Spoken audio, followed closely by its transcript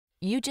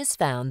You just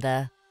found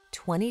the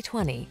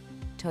 2020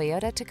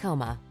 Toyota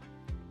Tacoma.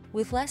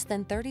 With less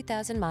than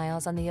 30,000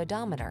 miles on the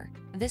odometer,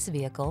 this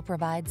vehicle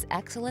provides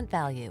excellent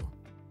value.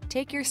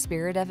 Take your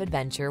spirit of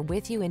adventure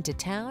with you into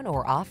town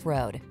or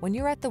off-road when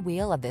you're at the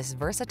wheel of this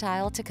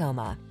versatile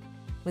Tacoma.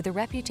 With a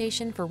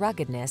reputation for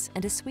ruggedness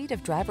and a suite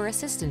of driver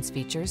assistance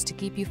features to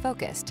keep you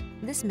focused,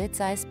 this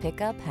midsize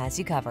pickup has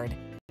you covered.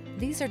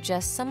 These are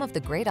just some of the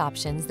great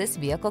options this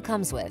vehicle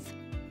comes with: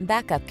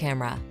 backup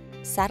camera,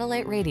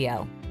 satellite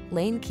radio,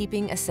 lane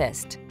keeping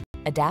assist,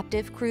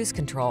 adaptive cruise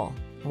control,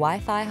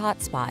 Wi-Fi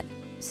hotspot,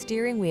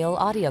 steering wheel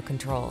audio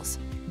controls,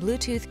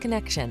 Bluetooth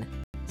connection,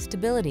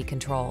 stability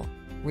control,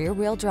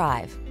 rear-wheel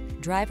drive,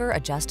 driver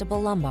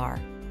adjustable lumbar.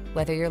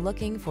 Whether you're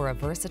looking for a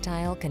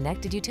versatile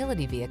connected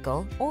utility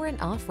vehicle or an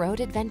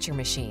off-road adventure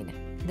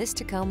machine, this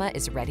Tacoma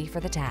is ready for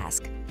the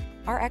task.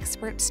 Our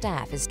expert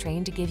staff is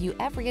trained to give you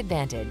every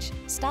advantage.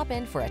 Stop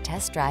in for a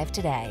test drive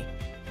today.